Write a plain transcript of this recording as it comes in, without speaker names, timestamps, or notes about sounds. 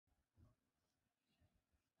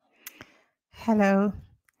Hello,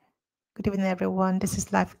 good evening, everyone. This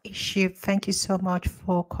is Life Issue. Thank you so much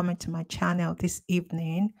for coming to my channel this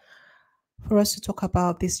evening for us to talk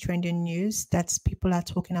about this trending news that people are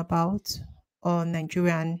talking about on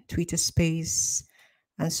Nigerian Twitter space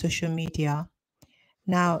and social media.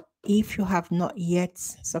 Now, if you have not yet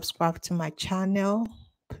subscribed to my channel,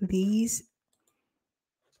 please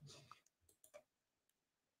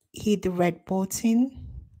hit the red button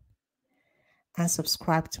and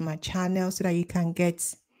subscribe to my channel so that you can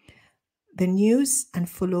get the news and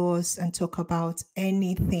follow us and talk about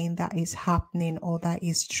anything that is happening or that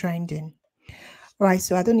is trending. Right,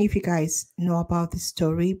 so I don't know if you guys know about this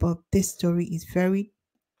story, but this story is very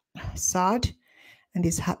sad and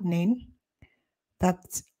is happening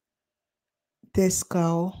that this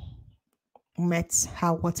girl met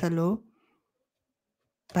her Waterloo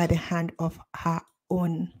by the hand of her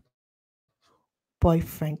own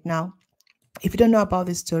boyfriend. Now, if you don't know about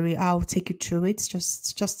this story, I'll take you through it.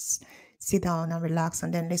 Just sit down and relax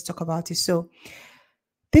and then let's talk about it. So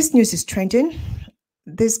this news is trending.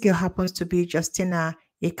 This girl happens to be Justina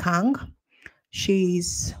Nkang.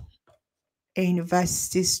 She's a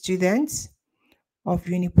university student of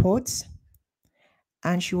Uniport,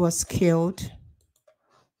 and she was killed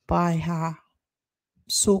by her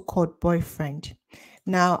so-called boyfriend.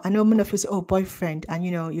 Now, I know many of you say, oh, boyfriend, and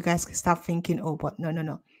you guys can start thinking, oh, but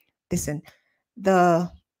no. Listen, the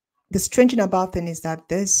strange thing about it is that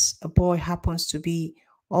this boy happens to be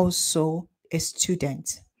also a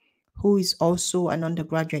student who is also an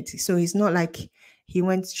undergraduate. So it's not like he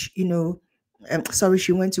went, she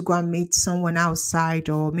went to go and meet someone outside,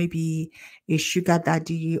 or maybe a sugar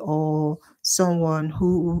daddy or someone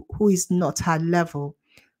who is not her level.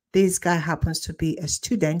 This guy happens to be a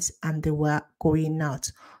student and they were going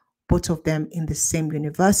out, both of them in the same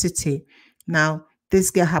university. Now, this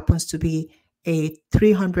girl happens to be a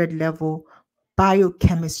 300 level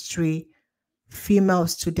biochemistry female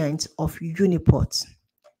student of Uniport,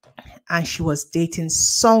 and she was dating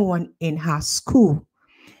someone in her school.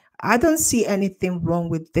 I don't see anything wrong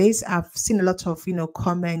with this. I've seen a lot of,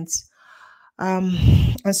 comments um,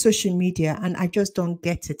 on social media, and I just don't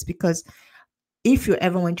get it because if you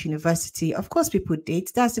ever went to university, of course people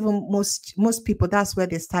date. That's even most people, that's where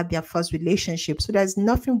they start their first relationship. So there's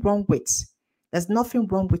nothing wrong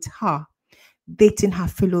with her dating her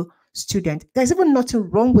fellow student. There's even nothing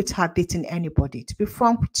wrong with her dating anybody. To be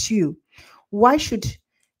frank with you, why should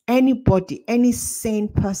anybody, any sane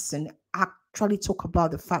person, actually talk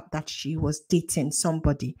about the fact that she was dating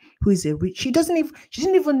somebody who is a rich? She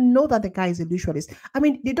didn't even know that the guy is a ritualist. I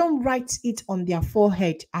mean, they don't write it on their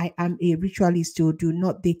forehead, I am a ritualist, so do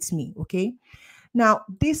not date me. Okay. Now,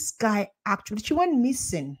 this guy actually, she went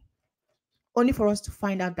missing only for us to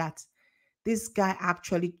find out that this guy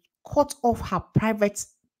actually cut off her private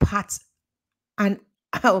parts. And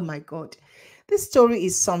oh my God, this story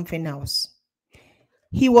is something else.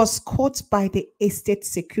 He was caught by the estate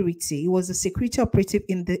security. He was a security operative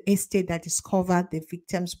in the estate that discovered the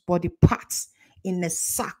victim's body parts in a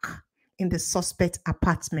sack in the suspect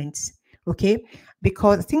apartment. Okay,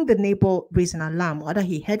 because I think the neighbor raised an alarm, either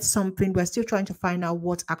he heard something. We're still trying to find out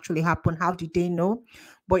what actually happened. How did they know?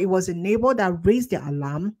 But it was a neighbor that raised the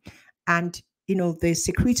alarm, and the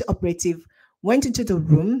security operative went into the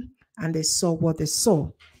room and they saw what they saw.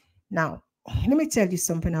 Now, let me tell you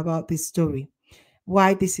something about this story.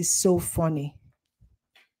 Why this is so funny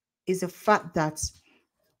is the fact that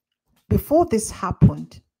before this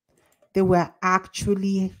happened, they were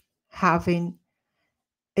actually having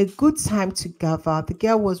a good time together. The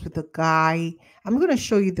girl was with the guy. I'm going to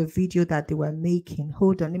show you the video that they were making.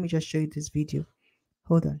 Hold on, let me just show you this video.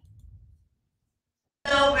 Hold on.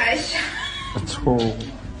 Oh my God. At all.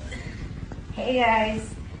 Hey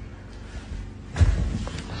guys.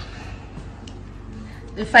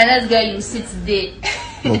 The finest girl you see today.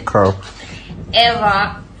 No cap.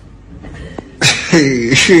 Ever.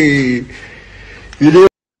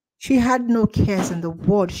 She had no cares in the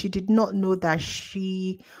world. She did not know that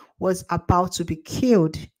she was about to be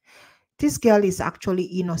killed. This girl is actually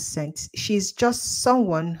innocent. She's just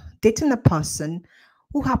someone dating a person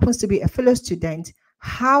who happens to be a fellow student.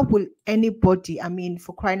 How will anybody, I mean,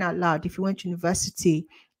 for crying out loud, if you went to university,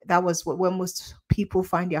 that was where most people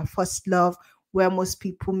find their first love, where most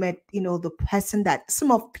people met, the person that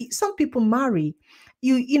some people marry.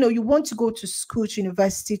 You want to go to school, to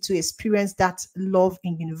university, to experience that love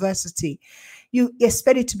in university. You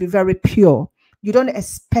expect it to be very pure. You don't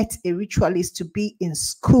expect a ritualist to be in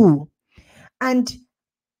school. And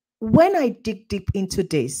when I dig deep into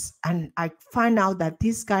this and I find out that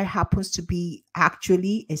this guy happens to be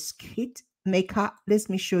actually a maker. Let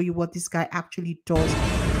me show you what this guy actually does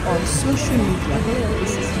on social media.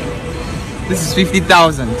 This is him. This is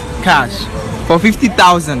 50,000 cash. For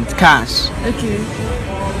 50,000 cash.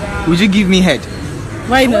 Okay. Would you give me head?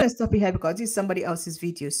 Why I not? want to stop it here because this is somebody else's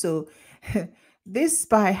video. So this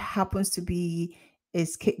spy happens to be a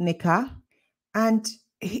skate maker, and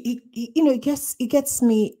you know, it gets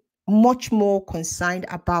me much more concerned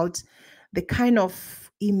about the kind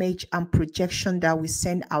of image and projection that we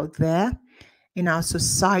send out there in our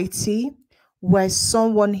society, where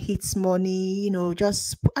someone hits money, you know,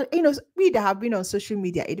 just we that have been on social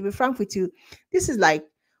media, to be frank with you, this is like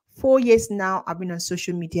 4 years now I've been on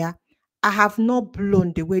social media. I have not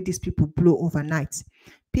blown the way these people blow overnight.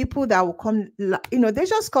 People that will come, they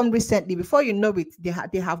just come recently. Before you know it,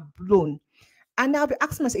 they have blown. And I'll be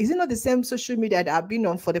asking myself, is it not the same social media that I've been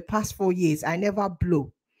on for the past 4 years? I never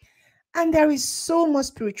blow. And there is so much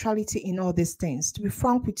spirituality in all these things. To be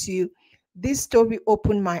frank with you, this story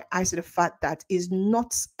opened my eyes to the fact that it's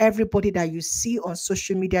not everybody that you see on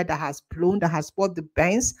social media that has blown, that has bought the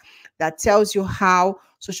bands, that tells you how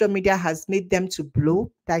social media has made them to blow,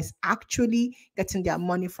 that is actually getting their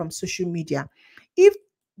money from social media. If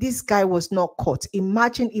this guy was not caught,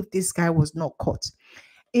 imagine if this guy was not caught.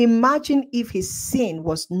 Imagine if his sin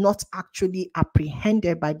was not actually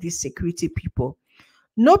apprehended by these security people.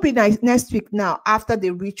 No be next week now, after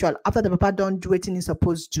the ritual, after the papa don't do what he's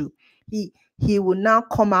supposed to, he will now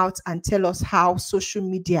come out and tell us how social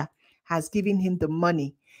media has given him the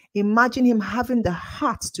money. Imagine him having the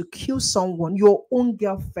heart to kill someone, your own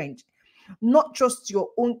girlfriend, not just your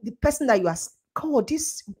own, the person that you are. God,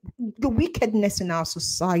 the wickedness in our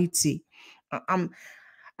society.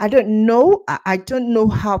 I don't know. I don't know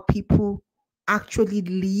how people actually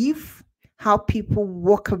live, how people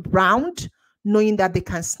walk around knowing that they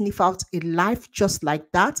can sniff out a life just like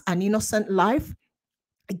that, an innocent life,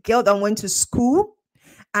 a girl that went to school.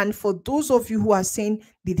 And for those of you who are saying,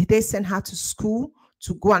 did they send her to school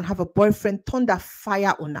to go and have a boyfriend? Thunder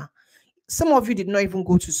fire on her. Some of you did not even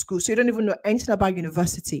go to school, so you don't even know anything about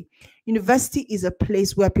university. University is a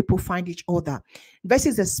place where people find each other. University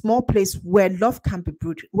is a small place where love can be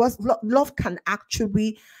brewed. Love can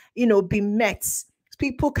actually, be met.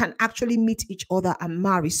 People can actually meet each other and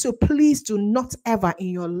marry. So please do not ever in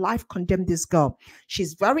your life condemn this girl.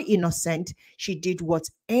 She's very innocent. She did what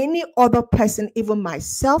any other person, even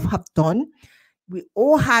myself, have done. We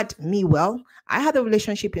all had I had a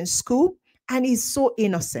relationship in school. And he's so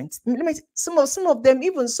innocent. Some of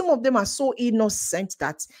them are so innocent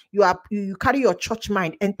that you carry your church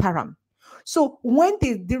mind enter them. So when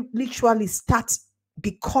they literally start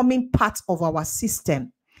becoming part of our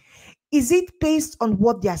system, is it based on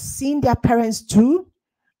what they are seeing their parents do?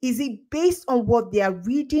 Is it based on what they are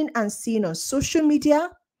reading and seeing on social media?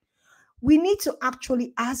 We need to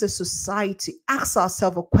actually, as a society, ask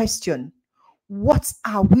ourselves a question. What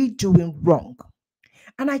are we doing wrong?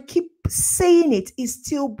 And I keep saying it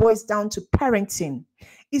still boils down to parenting.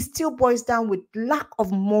 It still boils down with lack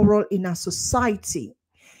of moral in our society.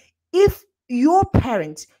 If your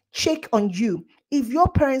parents check on you, if your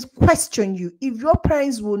parents question you, if your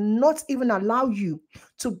parents will not even allow you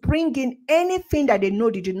to bring in anything that they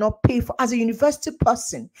know they did not pay for as a university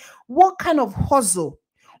person, what kind of hustle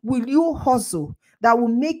will you hustle that will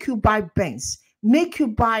make you buy Benz, make you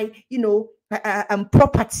buy,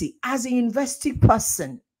 property as a university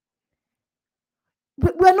person?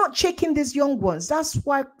 We're not checking these young ones. That's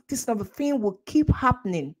why this kind of thing will keep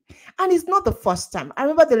happening. And it's not the first time. I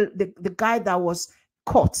remember the guy that was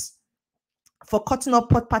caught for cutting up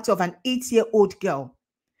pot party of an 8-year-old girl.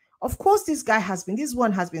 Of course, this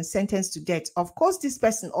one has been sentenced to death. Of course, this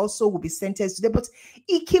person also will be sentenced to death, but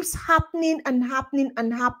it keeps happening and happening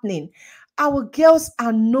and happening. Our girls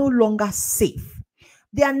are no longer safe.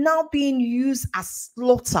 They are now being used as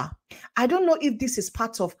slaughter. I don't know if this is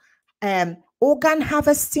part of organ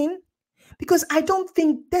harvesting, because I don't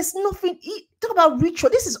think there's nothing. Talk about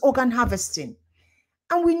ritual. This is organ harvesting,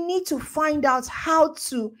 and we need to find out how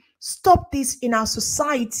to stop this in our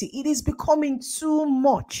society. It is becoming too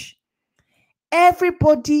much.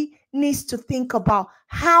 Everybody needs to think about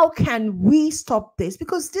how can we stop this,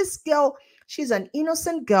 because this girl, she's an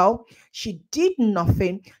innocent girl. She did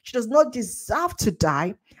nothing. She does not deserve to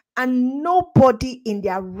die. And nobody in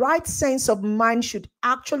their right sense of mind should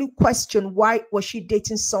actually question why was she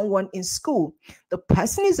dating someone in school. The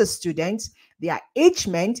person is a student, they are age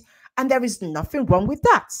meant, and there is nothing wrong with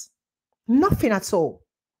that. Nothing at all.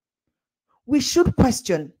 We should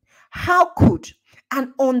question, how could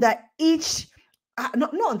an underage,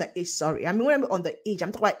 not underage, sorry. I mean, when I'm underage,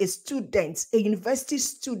 I'm talking about a student, a university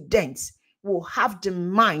student will have the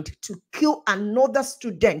mind to kill another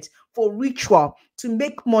student for ritual, to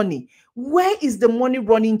make money. Where is the money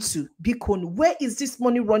running to? Bikon, where is this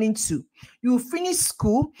money running to? You finish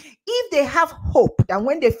school. If they have hope that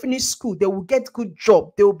when they finish school, they will get good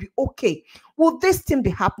job, they will be okay. Will this thing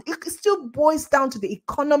be happening? It still boils down to the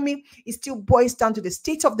economy. It still boils down to the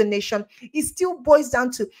state of the nation. It still boils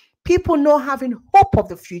down to people not having hope of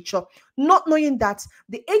the future, not knowing that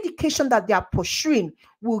the education that they are pursuing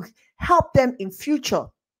will help them in future.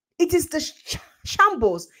 It is the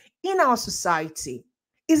shambles in our society.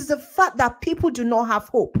 It's the fact that people do not have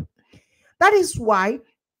hope. That is why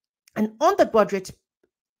an undergraduate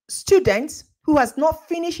student who has not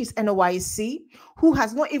finished his NYSC, who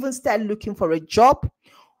has not even started looking for a job,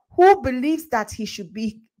 who believes that he should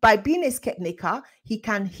be, by being a skate maker, he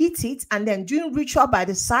can hit it and then doing ritual by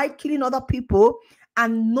the side, killing other people,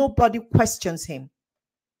 and nobody questions him.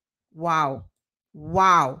 Wow.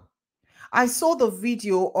 Wow. I saw the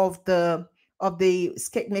video of the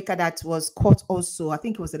skate maker that was caught also. I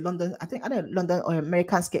think it was a London, I don't know, London or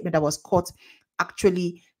American skate maker that was caught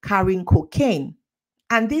actually carrying cocaine.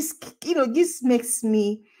 And this, this makes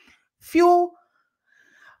me feel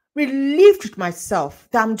relieved with myself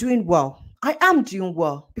that I'm doing well. I am doing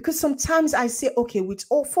well, because sometimes I say, okay, with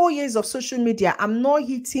all 4 years of social media, I'm not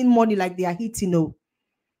hitting money like they are hitting. No.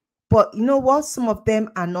 But you know what? Some of them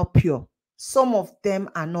are not pure. Some of them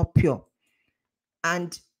are not pure.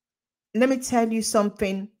 And let me tell you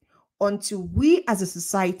something, until we as a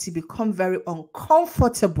society become very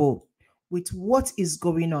uncomfortable with what is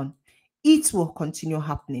going on, it will continue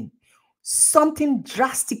happening. Something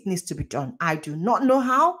drastic needs to be done. I do not know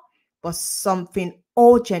how, but something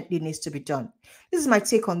urgently needs to be done. This is my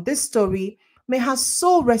take on this story. May her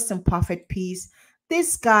soul rest in perfect peace.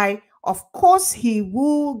 This guy, of course, he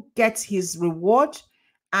will get his reward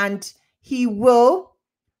and he will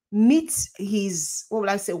meet his, what will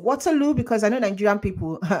I say, Waterloo, because I know Nigerian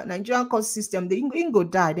people, Nigerian court system, they ain't go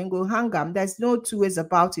die, they go hang him. There's no two ways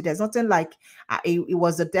about it. There's nothing like it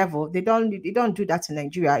was the devil. They don't do that in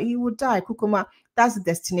Nigeria. He would die. Kukuma, that's the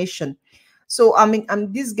destination. So I mean,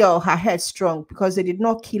 this girl, her head strong, because they did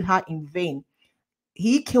not kill her in vain.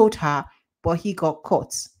 He killed her, but he got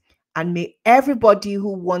caught. And may everybody who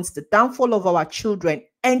wants the downfall of our children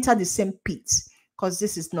enter the same pit, because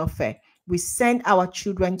this is not fair. We send our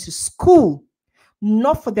children to school,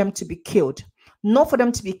 not for them to be killed, not for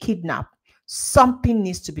them to be kidnapped. Something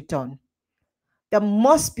needs to be done. There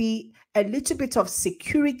must be a little bit of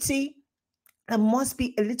security. There must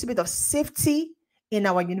be a little bit of safety in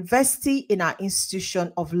our university, in our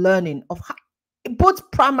institution of learning, of both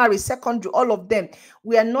primary, secondary, all of them.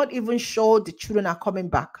 We are not even sure the children are coming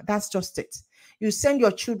back. That's just it. You send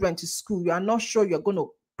your children to school, you are not sure you're going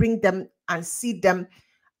to bring them and see them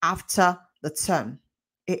after the term.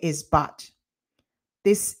 It is bad.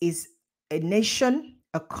 This is a nation,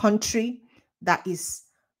 a country that is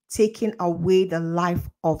taking away the life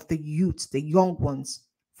of the youth, the young ones.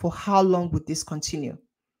 For how long would this continue?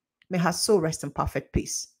 May her soul rest in perfect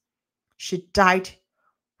peace. She died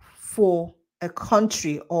for a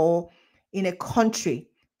country, or in a country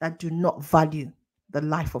that do not value the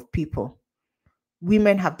life of people.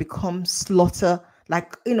 Women have become slaughter,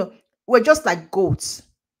 like, we're just like goats,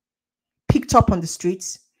 picked up on the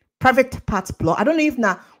streets, private parts block. I don't know if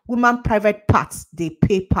now women private parts, they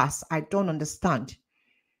pay pass. I don't understand.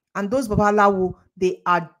 And those babalawo, they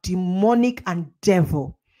are demonic and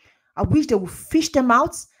devil. I wish they would fish them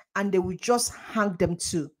out and they would just hang them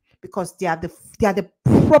too, because they are the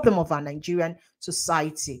problem of our Nigerian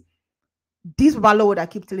society. These babalawo that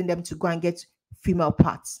keep telling them to go and get female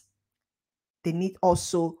parts, they need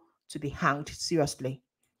also to be hanged seriously.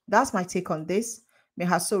 That's my take on this. May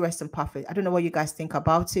her soul rest in perfect. I don't know what you guys think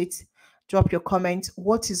about it. Drop your comments.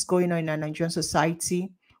 What is going on in our Nigerian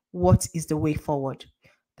society? What is the way forward?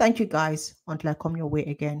 Thank you guys. Until I come your way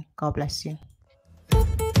again. God bless you.